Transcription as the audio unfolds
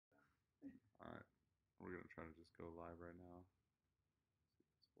We're going to try to just go live right now. See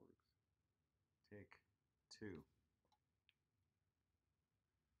if this works. Take 2.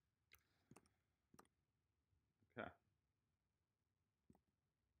 Okay.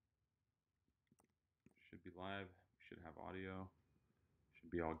 Should be live. We should have audio.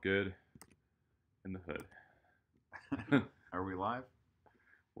 Should be all good in the hood. Are we live?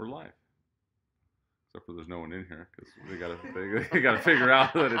 We're live. Except for there's no one in here because they gotta figure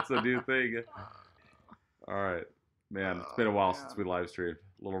out that it's a new thing. All right, man. It's been a while since we live streamed.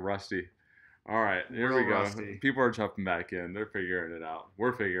 A little rusty. All right, here we go. Rusty. People are jumping back in. They're figuring it out.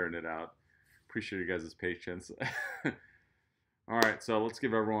 We're figuring it out. Appreciate you guys' patience. All right, so let's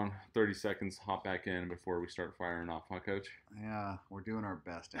give everyone 30 seconds to hop back in before we start firing off, huh, Coach? Yeah, we're doing our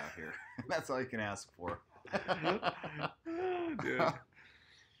best out here. That's all you can ask for. Dude.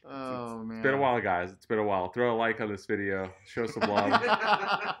 Oh, man. It's been a while, guys. It's been a while. Throw a like on this video. Show some love.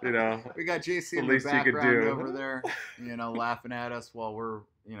 You know, we got JC in the the least you could background do. over there, laughing at us while we're,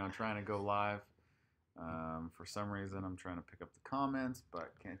 trying to go live. For some reason, I'm trying to pick up the comments,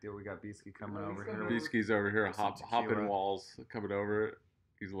 but can't do it. We got Beasky coming over here. Beasky's over here, With some hopping tequila. walls, coming over it.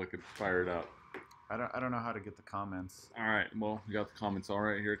 He's looking fired up. I don't know how to get the comments. All right, well, we got the comments all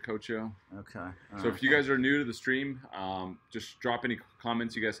right here, Coacho. Okay. So if you guys are new to the stream, just drop any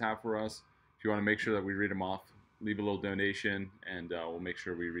comments you guys have for us. If you want to make sure that we read them off, leave a little donation, and we'll make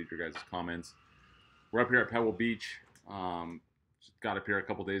sure we read your guys' comments. We're up here at Pebble Beach. Just got up here a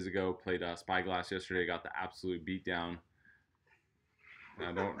couple days ago, played Spyglass yesterday, got the absolute beat down.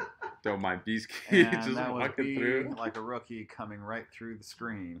 Don't mind Beasky And just that was walking B, through. like a rookie coming right through the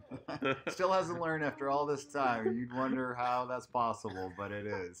screen. Still hasn't learned after all this time. You'd wonder how that's possible, but it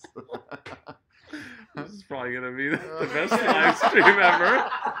is. This is probably going to be the best live stream ever.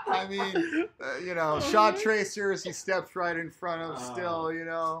 I mean, shot tracers, he steps right in front of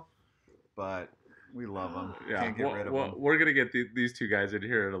still, but we love him. Yeah, Can't get rid of him. we're going to get these two guys in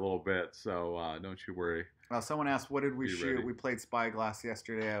here in a little bit, so don't you worry. Someone asked, what did we Be shoot? ready. We played Spyglass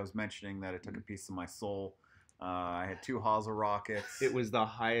yesterday. I was mentioning that it took a piece of my soul. I had 2 hosel rockets. It was the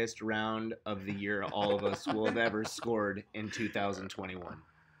highest round of the year all of us will have ever scored in 2021.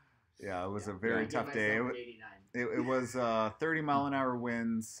 Yeah, it was a very tough day. It was 30-mile-an-hour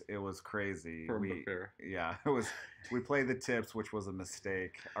winds. It was crazy. Firm but fair. Yeah, it was. We played the tips, which was a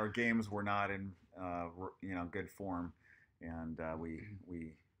mistake. Our games were not in good form, and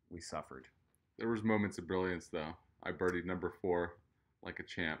we suffered. There was moments of brilliance, though. I birdied number 4 like a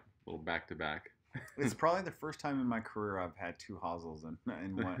champ, little back-to-back. It's probably the first time in my career I've had 2 hosels in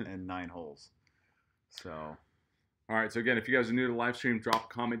 9 holes. So. All right, so again, if you guys are new to the live stream, drop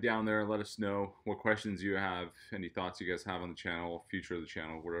a comment down there and let us know what questions you have, any thoughts you guys have on the channel, future of the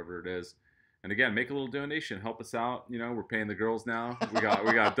channel, whatever it is. And again, make a little donation, help us out. We're paying the girls now. We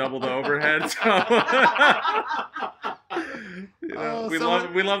got double the overhead. So we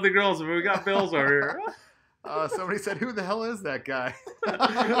love the girls, but we got bills over here. Somebody said, "Who the hell is that guy?"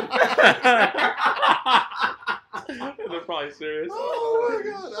 They're probably serious. Oh my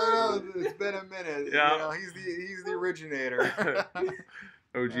God! I know, it's been a minute. Yeah. He's the originator.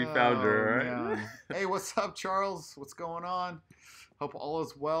 OG founder, right? Man. Hey, what's up, Charles? What's going on? Hope all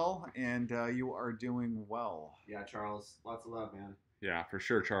is well and you are doing well. Yeah, Charles, lots of love, man. Yeah, for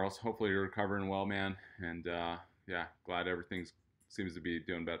sure, Charles. Hopefully you're recovering well, man. And yeah, glad everything seems to be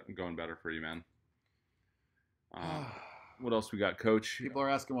going better for you, man. What else we got, Coach? People are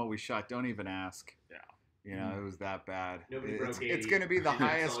asking what we shot. Don't even ask. Yeah. It was that bad. Nobody broke 80. It's going to be the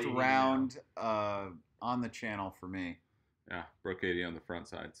highest all you need to round on the channel for me. Yeah, broke 80 on the front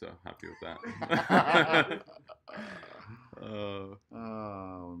side, so happy with that.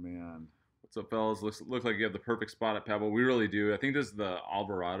 Oh, man. What's up, fellas? Look like you have the perfect spot at Pebble. We really do. I think this is the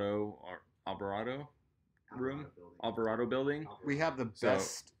Alvarado room, Alvarado building. We have the So-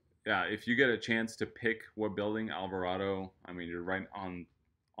 best. Yeah, if you get a chance to pick what building, Alvarado, I mean, you're right on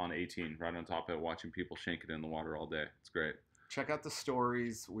 18, right on top of it, watching people shank it in the water all day. It's great. Check out the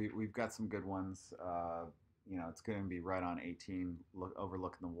stories. We've got some good ones. It's going to be right on 18,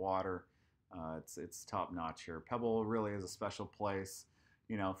 overlooking the water. It's top notch here. Pebble really is a special place.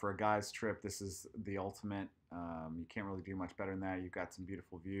 For a guy's trip, this is the ultimate. You can't really do much better than that. You've got some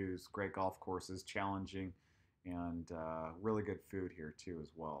beautiful views, great golf courses, challenging, and really good food here too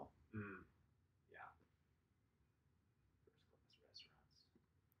as well. Yeah. First class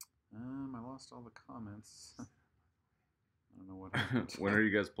restaurants. I lost all the comments. I don't know what happened. When are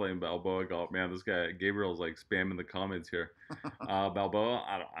you guys playing Balboa golf? Man, this guy Gabriel's like spamming the comments here. Balboa,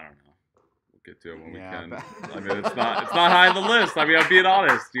 I don't know. We'll get to it when we can. I mean, it's not high on the list. I mean, I'm being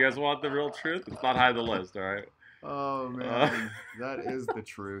honest. You guys want the real truth? It's not high on the list, all right? Oh man, that is the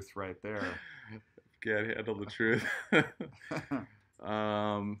truth right there. Can't handle the truth.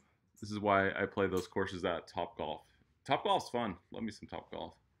 This is why I play those courses at Top Golf. Top Golf's fun. Love me some Top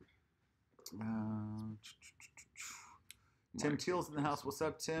Golf. Tim Teal's in the house. What's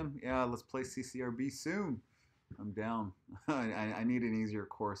up, Tim? Yeah, let's play CCRB soon. I'm down. I need an easier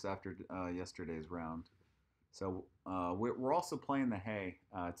course after yesterday's round. So we're also playing the Hay.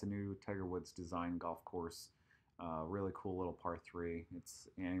 It's a new Tiger Woods design golf course. Really cool little par 3. It's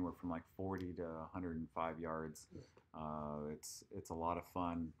anywhere from like 40 to 105 yards. It's a lot of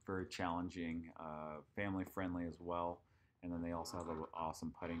fun, very challenging, family friendly as well. And then they also have an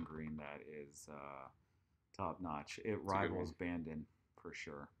awesome putting green that is top notch. It rivals Bandon for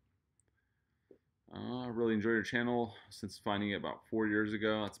sure. I really enjoyed your channel since finding it about 4 years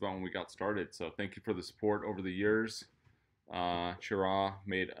ago. That's about when we got started. So thank you for the support over the years. Chira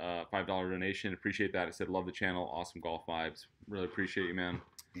made a $5 donation. Appreciate that. I said, love the channel. Awesome golf vibes. Really appreciate you, man.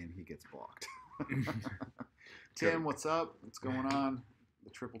 And he gets blocked. Tim, what's up? What's going on?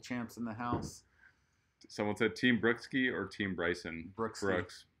 The triple champs in the house. Someone said Team Brooksky or Team Bryson?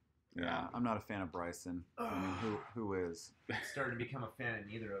 Brooks. Yeah, I'm not a fan of Bryson. I mean, who is? I'm starting to become a fan of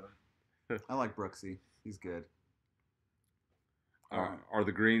neither of them. I like Brooksy. He's good. Are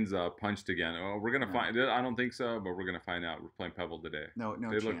the greens punched again? Oh, we're gonna find it. I don't think so, but we're gonna find out. We're playing Pebble today. No they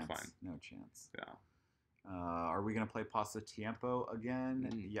chance. Look fine. No chance. Yeah. Are we gonna play Pasa Tiempo again?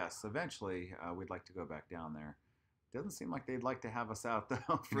 Yes, eventually. We'd like to go back down there. Doesn't seem like they'd like to have us out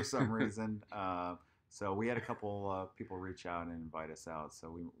though for some reason. So we had a couple people reach out and invite us out.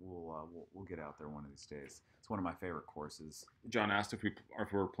 So we'll get out there one of these days. It's one of my favorite courses. John asked if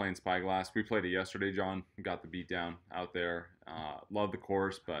we're playing Spyglass. We played it yesterday, John. Got the beat down out there. Loved the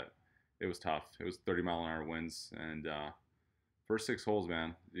course, but it was tough. It was 30-mile-an-hour winds. And first 6 holes,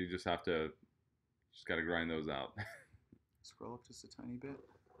 man, you just got to grind those out. Scroll up just a tiny bit.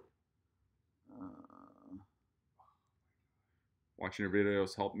 Watching your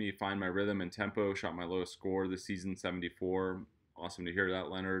videos helped me find my rhythm and tempo. Shot my lowest score this season, 74. Awesome to hear that,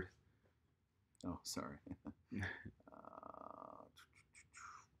 Leonard. Oh, sorry.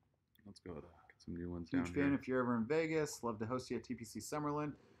 Let's go get some new ones Huge down fan here. if you're ever in Vegas. Love to host you at TPC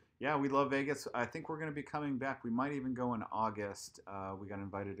Summerlin. Yeah, we love Vegas. I think we're going to be coming back. We might even go in August. We got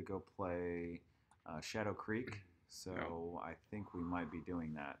invited to go play Shadow Creek, so I think we might be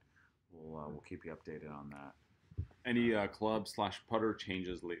doing that. We'll keep you updated on that. Any club/putter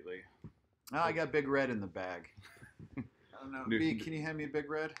changes lately? I got Big Red in the bag. I don't know. B, can you hand me a Big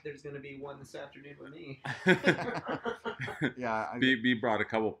Red? There's going to be one this afternoon with me. Yeah. B brought a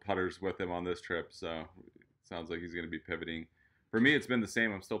couple putters with him on this trip, so it sounds like he's going to be pivoting. For me, it's been the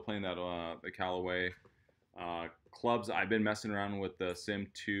same. I'm still playing that the Callaway clubs. I've been messing around with the Sim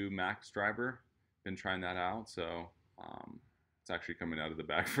 2 Max driver. Been trying that out, so it's actually coming out of the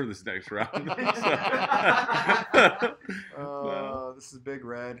bag for this next round. This is Big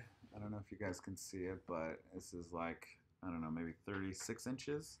Red. I don't know if you guys can see it, but this is like, I don't know, maybe 36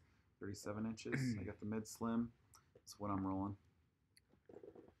 inches, 37 inches. I got the mid slim. That's what I'm rolling.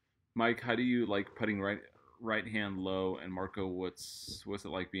 Mike, how do you like putting right hand low? And Marko, what's it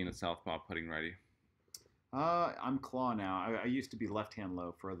like being a southpaw putting righty? I'm claw now. I used to be left hand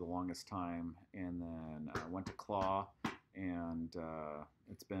low for the longest time, and then I went to claw, and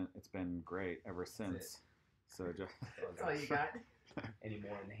it's been great ever since. So just that's all you got. Any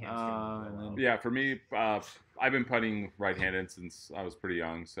more in the hamstring? Yeah, for me, I've been putting right-handed since I was pretty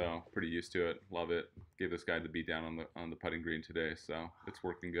young, so pretty used to it. Love it. Gave this guy the beat down on the putting green today, so it's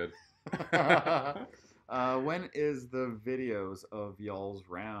working good. When is the videos of y'all's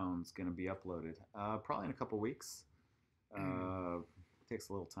rounds going to be uploaded? Probably in a couple weeks. Takes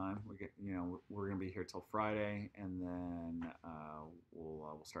a little time. We're going to be here till Friday, and then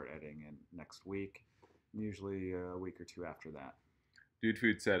we'll start editing in next week. Usually a week or two after that. Dude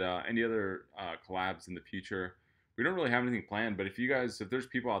Food said, any other collabs in the future? We don't really have anything planned, but if there's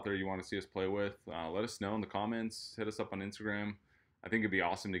people out there you want to see us play with, let us know in the comments. Hit us up on Instagram. I think it'd be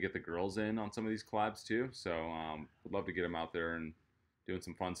awesome to get the girls in on some of these collabs too. So we'd love to get them out there and doing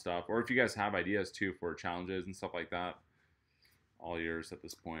some fun stuff. Or if you guys have ideas too for challenges and stuff like that, all yours at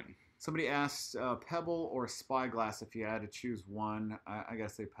this point. Somebody asked Pebble or Spyglass if you had to choose one. I gotta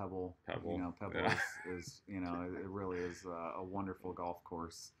say Pebble. Pebble. Pebble is it really is a wonderful golf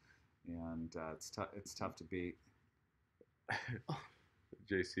course, and it's tough to beat.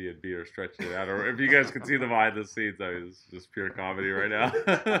 JC and B are stretching it out. Or if you guys can see the behind the scenes, it's just pure comedy right now.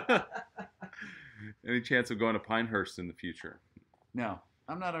 Any chance of going to Pinehurst in the future? No,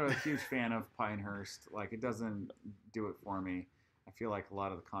 I'm not a huge fan of Pinehurst. Like, it doesn't do it for me. I feel like a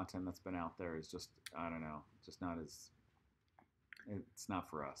lot of the content that's been out there is just, I don't know, just not as, it's not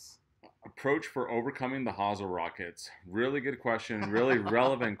for us. Approach for overcoming the hosel rockets. Really good question. Really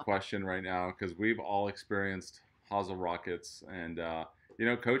relevant question right now because we've all experienced hosel rockets, and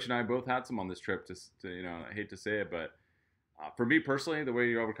Coach and I both had some on this trip. I hate to say it, but for me personally, the way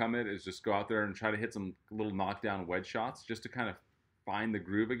you overcome it is just go out there and try to hit some little knockdown wedge shots just to kind of find the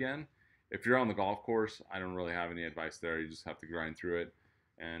groove again. If you're on the golf course, I don't really have any advice there. You just have to grind through it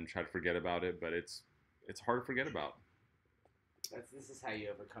and try to forget about it, but it's hard to forget about. This is how you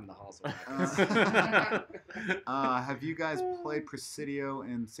overcome the halls. Have you guys played Presidio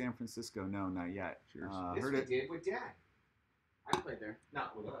in San Francisco? No, not yet. Yes, we did with Dad. I played there,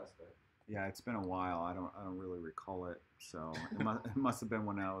 not with us, but. Yeah, it's been a while. I don't really recall it. So it must have been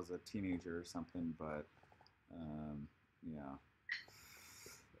when I was a teenager or something. But yeah,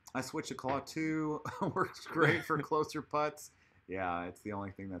 I switched to Claw 2. Works great for closer putts. Yeah, it's the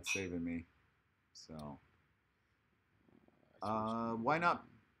only thing that's saving me. So why not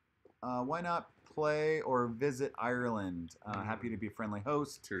play or visit Ireland? Happy to be a friendly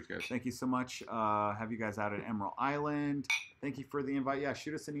host. Cheers, guys. Thank you so much. Have you guys out at Emerald Island? Thank you for the invite. Yeah,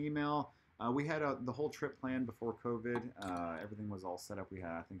 shoot us an email. We had the whole trip planned before COVID. Everything was all set up. We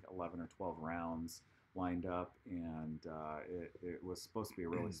had, I think, 11 or 12 rounds lined up, and it was supposed to be a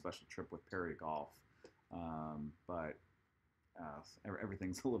really special trip with Perry Golf. But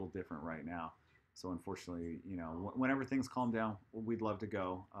everything's a little different right now. So unfortunately, when everything's calmed down, we'd love to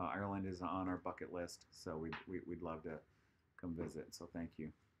go. Ireland is on our bucket list, so we'd love to come visit. So thank you.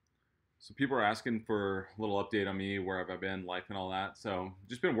 So people are asking for a little update on me, where have I been, life and all that. So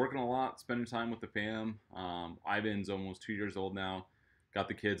just been working a lot, spending time with the fam. Ivan's almost 2 years old now. Got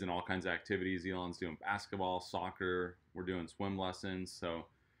the kids in all kinds of activities. Elon's doing basketball, soccer. We're doing swim lessons. So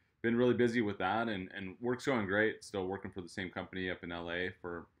been really busy with that, and work's going great. Still working for the same company up in LA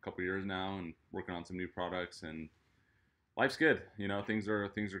for a couple years now, and working on some new products, and life's good. Things are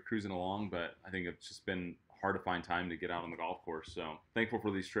cruising along, but I think it's just been hard to find time to get out on the golf course. So thankful for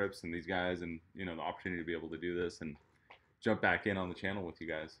these trips and these guys, and the opportunity to be able to do this and jump back in on the channel with you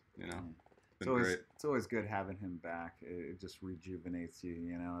guys. It's always good having him back. It just rejuvenates you,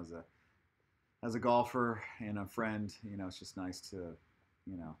 as a golfer and a friend. It's just nice to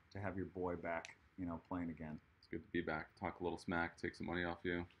have your boy back, playing again. It's good to be back. Talk a little smack, take some money off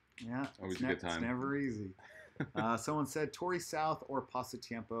you. Yeah, always a good time. It's never easy. Someone said Torrey South or Pasa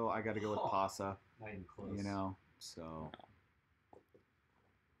Tiempo. I got to go with Pasa. Not even close. So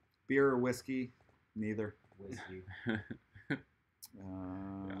beer or whiskey? Neither. Whiskey.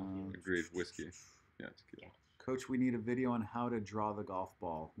 Agreed. Whiskey. Yeah, tequila. Coach, we need a video on how to draw the golf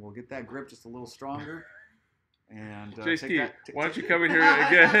ball. We'll get that grip just a little stronger. And JC, why don't you come in here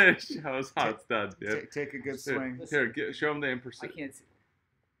again? Show us how it's done, dude. Take a good swing. Here, show them the imprecision. I can't see.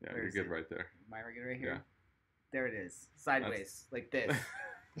 Yeah, you're good right there. Am I good right here? Yeah. There it is. Sideways, like this.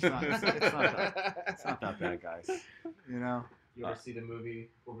 It's not that bad, guys. You ever see the movie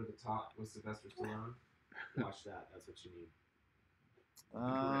Over the Top with Sylvester Stallone? Watch that. That's what you need.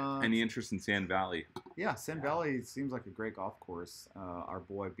 Any interest in Sand Valley? Yeah, Sand Valley seems like a great golf course. Our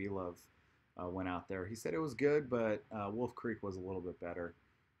boy B-Love went out there. He said it was good, but Wolf Creek was a little bit better.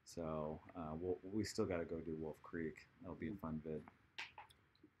 So we still got to go do Wolf Creek. That'll be a fun vid.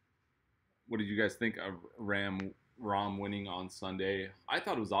 What did you guys think of Rahm winning on Sunday? I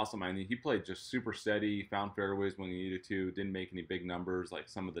thought it was awesome. I mean, he played just super steady, found fairways when he needed to, didn't make any big numbers like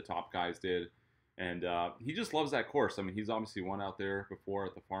some of the top guys did. And he just loves that course. I mean, he's obviously won out there before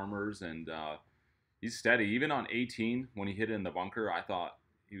at the Farmers, and he's steady. Even on 18, when he hit it in the bunker, I thought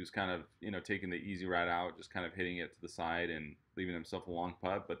he was kind of, taking the easy route out, just kind of hitting it to the side and leaving himself a long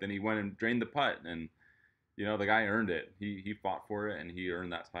putt. But then he went and drained the putt, and, the guy earned it. He fought for it, and he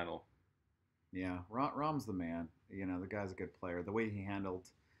earned that title. Yeah, Rahm's the man. The guy's a good player. The way he handled,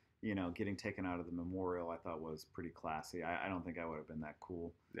 getting taken out of the Memorial, I thought was pretty classy. I don't think I would have been that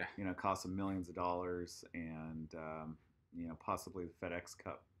cool. Yeah. Cost him millions of dollars, and possibly the FedEx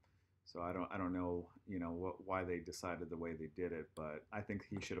Cup. So I don't know, why they decided the way they did it, but I think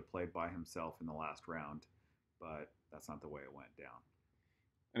he should have played by himself in the last round. But that's not the way it went down.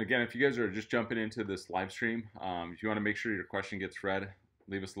 And again, if you guys are just jumping into this live stream, if you want to make sure your question gets read,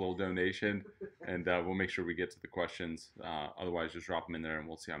 leave us a little donation, and we'll make sure we get to the questions. Otherwise, just drop them in there, and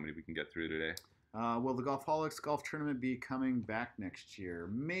we'll see how many we can get through today. Will the Golfholics golf tournament be coming back next year?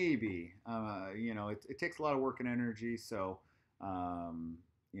 Maybe. It takes a lot of work and energy, so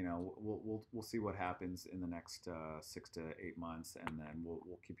we'll see what happens in the next 6 to 8 months, and then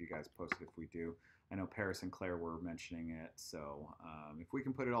we'll keep you guys posted if we do. I know Paris and Claire were mentioning it, so if we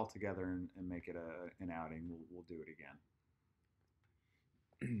can put it all together and make it an outing, we'll do it again.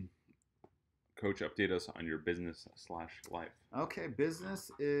 Coach, update us on your business/life. Okay,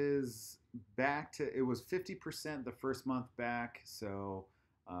 business is back to, it was 50% the first month back, so,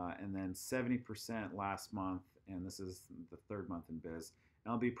 and then 70% last month, and this is the third month in biz.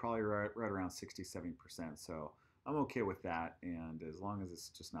 And I'll be probably right around 60, 70%, so I'm okay with that, and as long as it's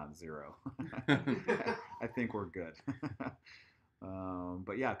just not zero, I think we're good.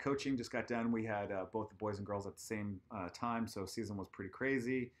 But yeah, coaching just got done. We had both the boys and girls at the same time, so season was pretty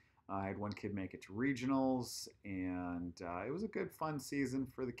crazy. I had one kid make it to regionals, and it was a good, fun season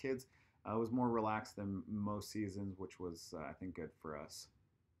for the kids. It was more relaxed than most seasons, which was, I think, good for us.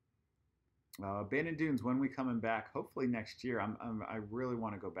 Bandon Dunes, when we coming back? Hopefully next year. I really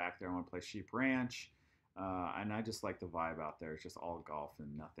want to go back there. I want to play Sheep Ranch, and I just like the vibe out there. It's just all golf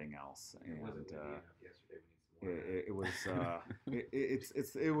and nothing else. And it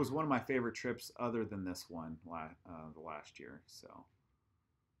was one of my favorite trips, other than this one the last year. So.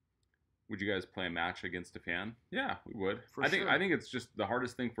 Would you guys play a match against a fan? Yeah, we would. For sure. I think it's just the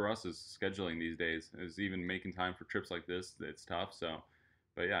hardest thing for us is scheduling these days. Is even making time for trips like this. It's tough. So,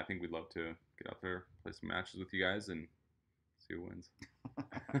 but yeah, I think we'd love to get out there, play some matches with you guys, and see who wins.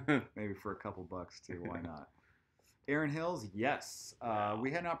 Maybe for a couple bucks too. Why not? Aaron Hills, yes.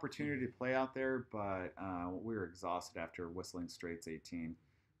 We had an opportunity to play out there, but we were exhausted after whistling straights 18.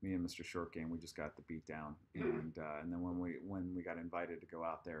 Me and Mr. Short Game, we just got the beat down, and then when we got invited to go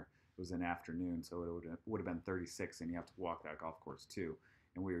out there, it was an afternoon, so it would have been 36, and you have to walk that golf course too,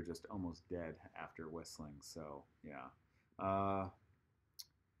 and we were just almost dead after whistling. So yeah.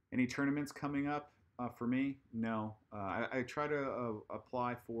 Any tournaments coming up for me? No. I try to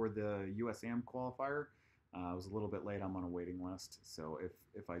apply for the USAM qualifier. I was a little bit late. I'm on a waiting list, so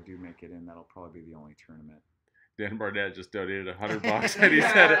if I do make it in, that'll probably be the only tournament. Dan Barnett just donated $100, and he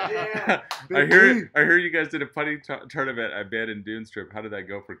said, yeah. I hear you guys did a putting tournament at Bandon Dunes trip. How did that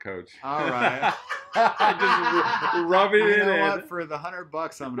go for Coach? All right. Just rubbing it in. You know what? For the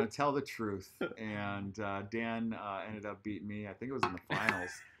 $100, I'm going to tell the truth. And Dan ended up beating me. I think it was in the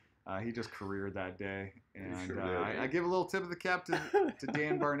finals. He just careered that day, and sure I give a little tip of the cap to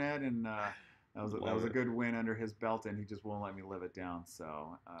Dan Barnett, and that was a good win under his belt, and he just won't let me live it down.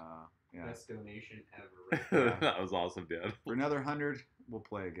 So yeah. Best donation ever. Right? That was awesome, Dan. For another 100, we'll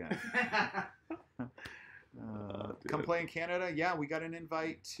play again. Come play in Canada. Yeah, we got an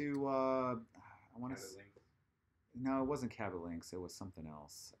invite to. I want to. No, it wasn't Cabot Links. It was something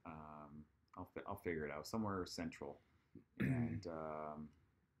else. I'll figure it out. Somewhere central. And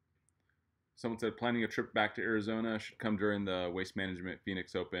someone said planning a trip back to Arizona should come during the Waste Management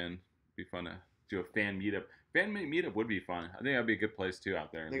Phoenix Open. Be fun to do a fan meetup. Fan meetup would be fun. I think that'd be a good place too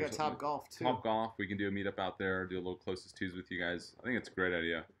out there. They got Top Golf too. Top Golf. We can do a meetup out there. Do a little closest twos with you guys. I think it's a great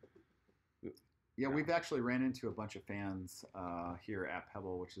idea. Yeah, we've actually ran into a bunch of fans here at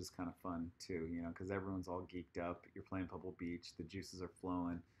Pebble, which is kind of fun too. You know, because everyone's all geeked up. You're playing Pebble Beach. The juices are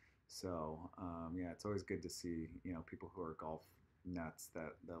flowing. So yeah, it's always good to see people who are golf nuts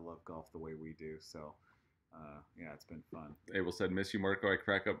that love golf the way we do. So. Yeah, it's been fun. Abel said, "Miss you, Marko. I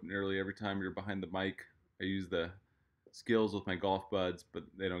crack up nearly every time you're behind the mic. I use the skills with my golf buds, but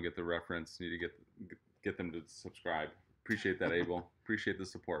they don't get the reference. Need to get them to subscribe." Appreciate that, Abel. Appreciate the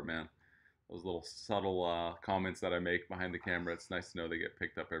support, man. Those little subtle comments that I make behind the camera, it's nice to know they get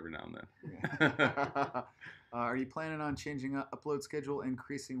picked up every now and then. Yeah. Are you planning on changing upload schedule,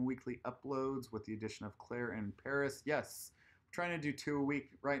 increasing weekly uploads with the addition of Claire and Paris? Yes. Trying to do 2 a week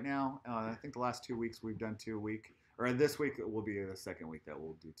right now. I think the last 2 weeks we've done 2 a week, or this week it will be the second week that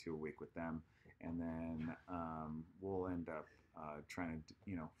we'll do 2 a week with them, and then we'll end up trying to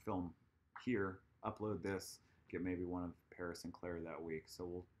film here, upload this, get maybe one of Paris and Claire that week.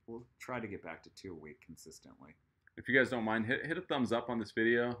 So we'll try to get back to 2 a week consistently. If you guys don't mind, hit a thumbs up on this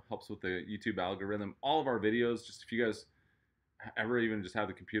video. Helps with the YouTube algorithm. All of our videos, just if you guys ever even just have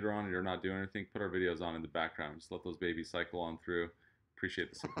the computer on and you're not doing anything, put our videos on in the background. Just let those babies cycle on through.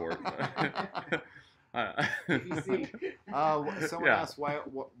 Appreciate the support. Someone asked why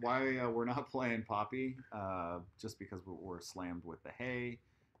we're not playing Poppy. Just because we're slammed with the hay,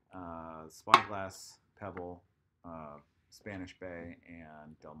 Spyglass, Pebble, Spanish Bay,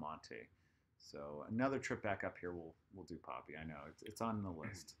 and Del Monte. So another trip back up here, we'll do Poppy. I know it's on the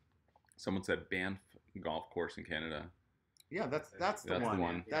list. Someone said Banff Golf Course in Canada. Yeah, that's the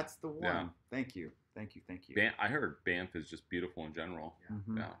one. That's the one. Yeah. Thank you. I heard Banff is just beautiful in general. Yeah.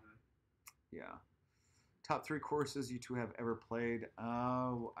 Mm-hmm. Yeah. Top 3 courses you two have ever played.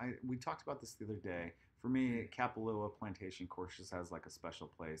 We talked about this the other day. For me, Kapalua Plantation Course just has like a special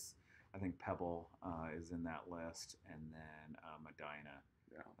place. I think Pebble is in that list, and then Medina.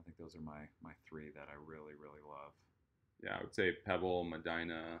 Yeah. I think those are my 3 that I really, really love. Yeah, I would say Pebble,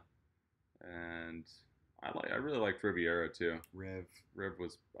 Medina, and I really liked Riviera too. Riv. Riv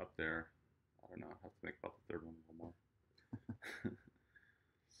was up there. I don't know. I have to think about the third one a little more.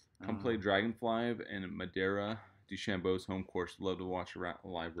 Come play Dragonfly in Madeira, DeChambeau's home course. Love to watch a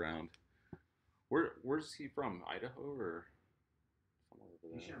live round. Where's he from? Idaho or somewhere over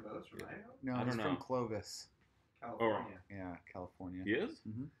there? DeChambeau's from Idaho? No, I he's don't from know. Clovis. California. Yeah, California. He is?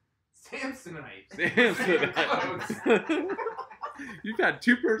 Mm-hmm. Samsonite. You've had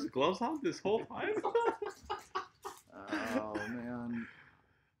two pairs of gloves on this whole time? Oh, man.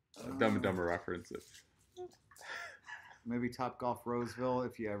 Dumb and Dumber references. Maybe Top Golf Roseville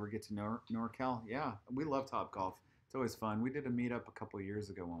if you ever get to NorCal. Yeah, we love Top Golf. It's always fun. We did a meetup a couple of years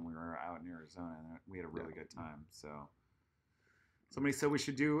ago when we were out in Arizona, and we had a really good time. So somebody said we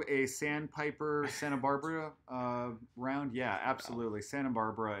should do a Sandpiper Santa Barbara round. Yeah, absolutely. Santa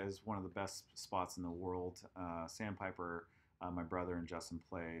Barbara is one of the best spots in the world. Sandpiper, my brother and Justin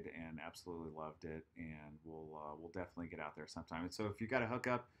played and absolutely loved it, and we'll definitely get out there sometime. And so if you got a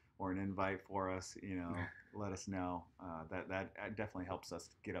hookup or an invite for us, let us know. That definitely helps us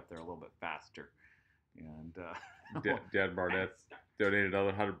get up there a little bit faster. And Dad Barnett donated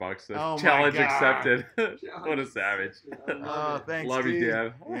another $100. Oh my Challenge God. accepted. What a savage. Oh, thanks, Love you, Steve.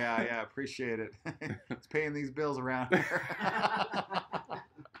 Dad. Yeah, appreciate it. It's paying these bills around here.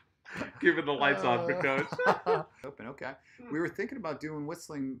 Giving the lights on for Coach. Open, okay. We were thinking about doing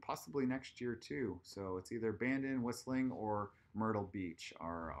whistling possibly next year too. So it's either Bandon, whistling, or Myrtle Beach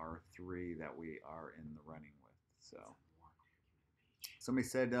are our three that we are in the running with. So somebody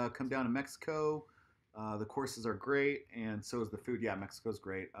said come down to Mexico. The courses are great, and so is the food. Yeah, Mexico's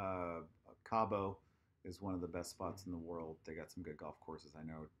great. Cabo is one of the best spots in the world. They got some good golf courses. I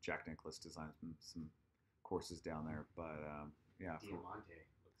know Jack Nicklaus designed some courses down there, but yeah.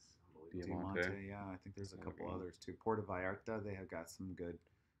 Diamante, yeah. I think there's a couple others too. Puerto Vallarta, they have got some good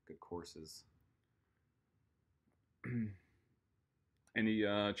courses. Any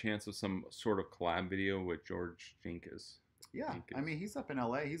chance of some sort of collab video with George Jenkins? Yeah, I mean, he's up in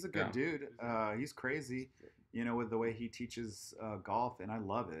LA. He's a good dude. He's crazy, with the way he teaches golf, and I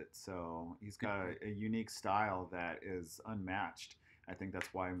love it. So he's got a unique style that is unmatched. I think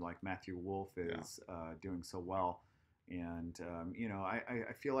that's why Matthew Wolf is doing so well. And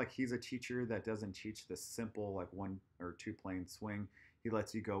I feel like he's a teacher that doesn't teach the simple 1 or 2 plane swing. He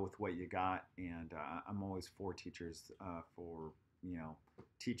lets you go with what you got, and I'm always for teachers for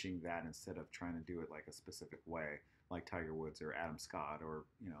teaching that instead of trying to do it like a specific way, like Tiger Woods or Adam Scott or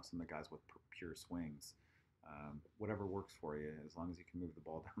some of the guys with pure swings. Whatever works for you, as long as you can move the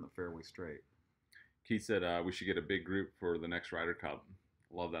ball down the fairway straight. Keith said we should get a big group for the next Ryder Cup.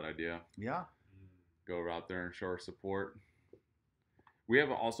 Love that idea. Yeah. Go out there and show our support. We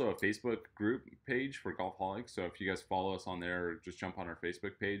have also a Facebook group page for Golfholics, so if you guys follow us on there or just jump on our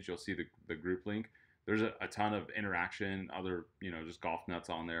Facebook page, you'll see the group link. There's a ton of interaction, other just golf nuts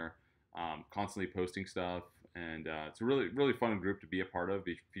on there, constantly posting stuff, and it's a really, really fun group to be a part of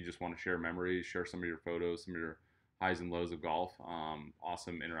if you just want to share memories, share some of your photos, some of your highs and lows of golf.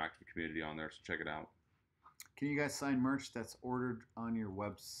 Awesome interactive community on there, so check it out. Can you guys sign merch that's ordered on your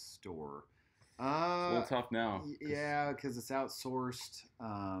web store? It's a little tough now. Yeah, because it's outsourced.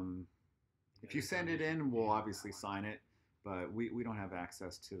 If you send it in, we'll obviously sign it, but we don't have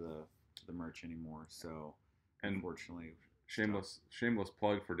access to the merch anymore. So, unfortunately, shameless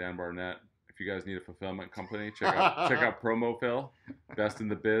plug for Dan Barnett. If you guys need a fulfillment company, check out Promo Phil, best in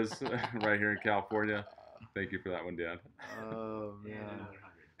the biz, right here in California. Thank you for that one, Dan. Oh man.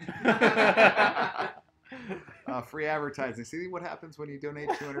 Free advertising. See what happens when you donate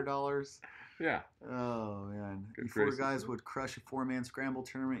 $200? Yeah. Oh man. Good Before gracious. guys would crush a 4-man scramble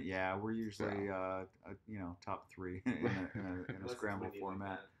tournament. Yeah, we're usually top 3 in a scramble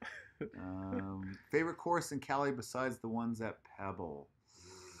format. Favorite course in Cali besides the ones at Pebble?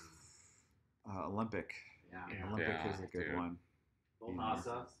 Olympic. Yeah. Olympic is a good one. Both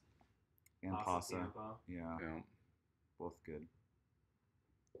Pasa. And Pasa. Yeah. Both good.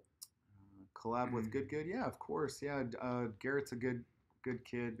 Collab with Good. Yeah, of course. Yeah, Garrett's a good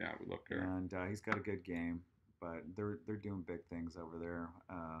kid. Yeah, we love Garrett. And he's got a good game, but they're doing big things over there.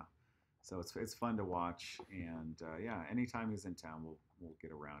 So it's fun to watch, and anytime he's in town, we'll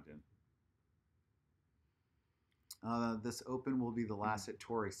get around him. This Open will be the last at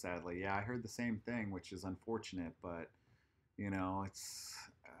Torrey, sadly. Yeah, I heard the same thing, which is unfortunate, but it's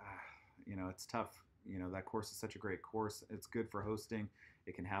tough. That course is such a great course. It's good for hosting.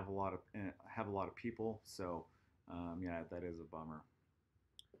 It can have a lot of people. So, that is a bummer.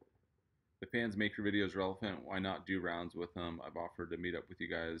 The fans make your videos relevant. Why not do rounds with them? I've offered to meet up with you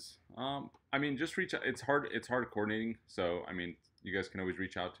guys. Just reach out. It's hard coordinating. So, you guys can always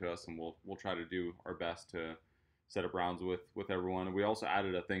reach out to us, and we'll try to do our best to set up rounds with everyone. And we also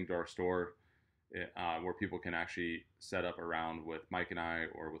added a thing to our store where people can actually set up a round with Mike and I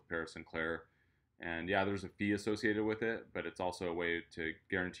or with Paris and Claire. And yeah, there's a fee associated with it, but it's also a way to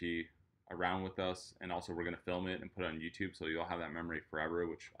guarantee a round with us. And also, we're going to film it and put it on YouTube, so you'll have that memory forever,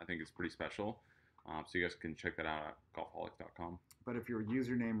 which I think is pretty special. So you guys can check that out at golfholics.com. But if your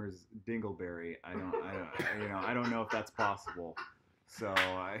username is Dingleberry, I don't know if that's possible. So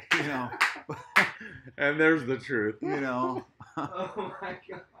And there's the truth. Oh my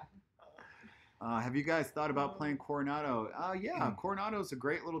god. Have you guys thought about playing Coronado? Yeah, Coronado's a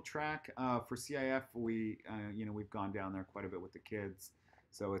great little track for CIF. We've gone down there quite a bit with the kids,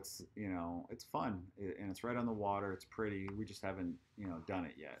 so it's it's fun and it's right on the water. It's pretty. We just haven't done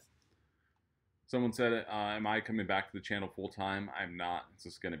it yet. Someone said, am I coming back to the channel full time? I'm not. It's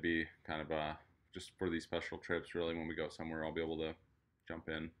just going to be kind of just for these special trips. Really, when we go somewhere, I'll be able to jump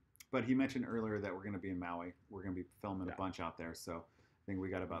in. But he mentioned earlier that we're going to be in Maui. We're going to be filming a bunch out there, so I think we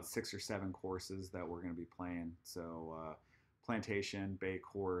got about 6 or 7 courses that we're going to be playing. So Plantation, Bay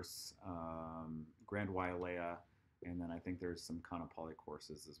Course, Grand Wailea, and then I think there's some Kaanapali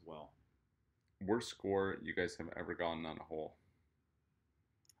courses as well. Worst score you guys have ever gotten on a hole?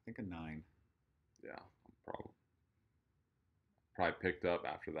 I think a 9. Yeah, probably picked up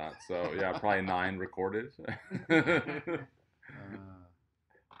after that. So yeah, probably 9 recorded.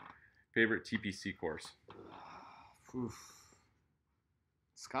 Favorite TPC course?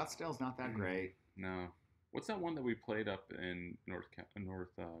 Scottsdale's not that great. No. What's that one that we played up in North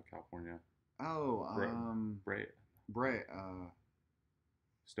California? Oh, Bray.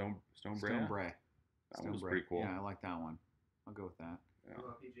 Stone Bray. Stone Bray. That one was pretty cool. Yeah, I like that one. I'll go with that. Yeah.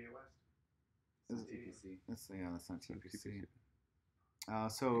 PGA West. TPC. That's not TPC.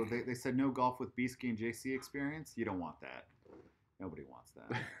 So they said no golf with B-Ski and JC experience. You don't want that. Nobody wants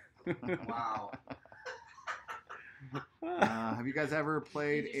that. Wow. Have you guys ever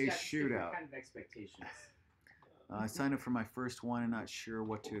played a shootout? Kind of expectations. I signed up for my first one and not sure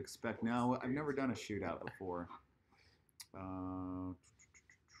what to expect. No, I've never done a shootout before.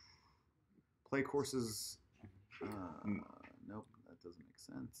 Play courses. Nope, that doesn't make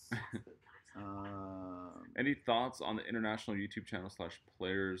sense. Any thoughts on the international YouTube channel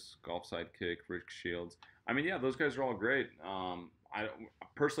 /players, Golf Sidekick, Rick Shields? I mean, yeah, those guys are all great. I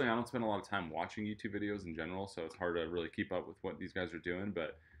don't spend a lot of time watching YouTube videos in general, so it's hard to really keep up with what these guys are doing.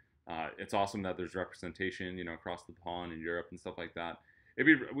 But it's awesome that there's representation, across the pond in Europe and stuff like that.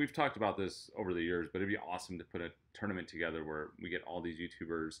 We've talked about this over the years, but it'd be awesome to put a tournament together where we get all these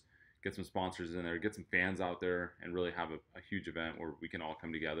YouTubers, get some sponsors in there, get some fans out there, and really have a huge event where we can all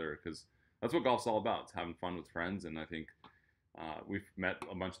come together, because that's what golf's all about. It's having fun with friends, and I think we've met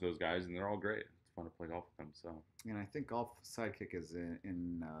a bunch of those guys, and they're all great. It's fun to play golf with them. So. And I think Golf Sidekick is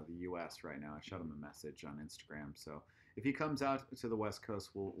in the U.S. right now. I shot him a message on Instagram. So if he comes out to the West Coast,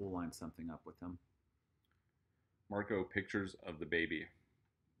 we'll line something up with him. Marko, pictures of the baby.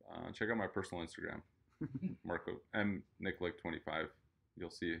 Check out my personal Instagram, Marko Nick25. You'll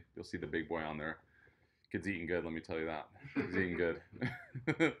see the big boy on there. Kid's eating good. Let me tell you that. He's eating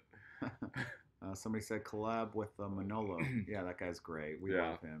good. Somebody said collab with Manolo. Yeah, that guy's great. We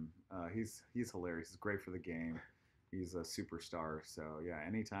love him. He's hilarious. He's great for the game. He's a superstar. So yeah,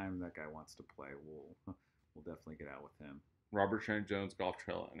 anytime that guy wants to play, we'll definitely get out with him. Robert Trent Jones Golf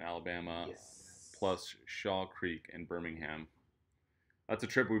Trail in Alabama, plus Shaw Creek in Birmingham. That's a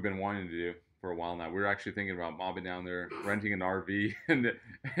trip we've been wanting to do for a while now. We were actually thinking about mobbing down there, renting an RV,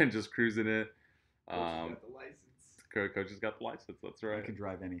 and just cruising it. Coach got the license. Coach has got the license. That's right. I can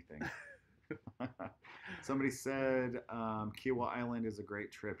drive anything. Somebody said Kiawah Island is a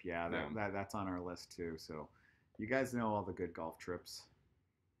great trip. Yeah, that's on our list too. So you guys know all the good golf trips.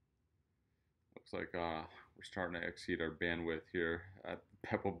 Looks like we're starting to exceed our bandwidth here at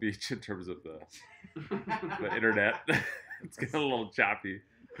Pebble Beach in terms of the internet. It's getting a little choppy.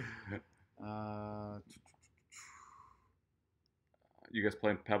 You guys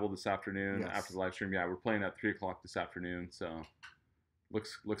playing Pebble this afternoon after the live stream? Yeah, we're playing at 3 o'clock this afternoon. So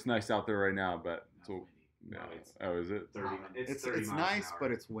looks nice out there right now, but is it? It's nice,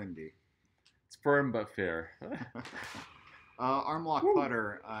 but it's windy. It's firm but fair. Arm lock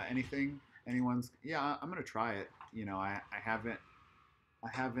putter. Anything? Anyone's? Yeah, I'm gonna try it. I haven't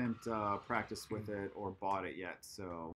practiced with it or bought it yet, so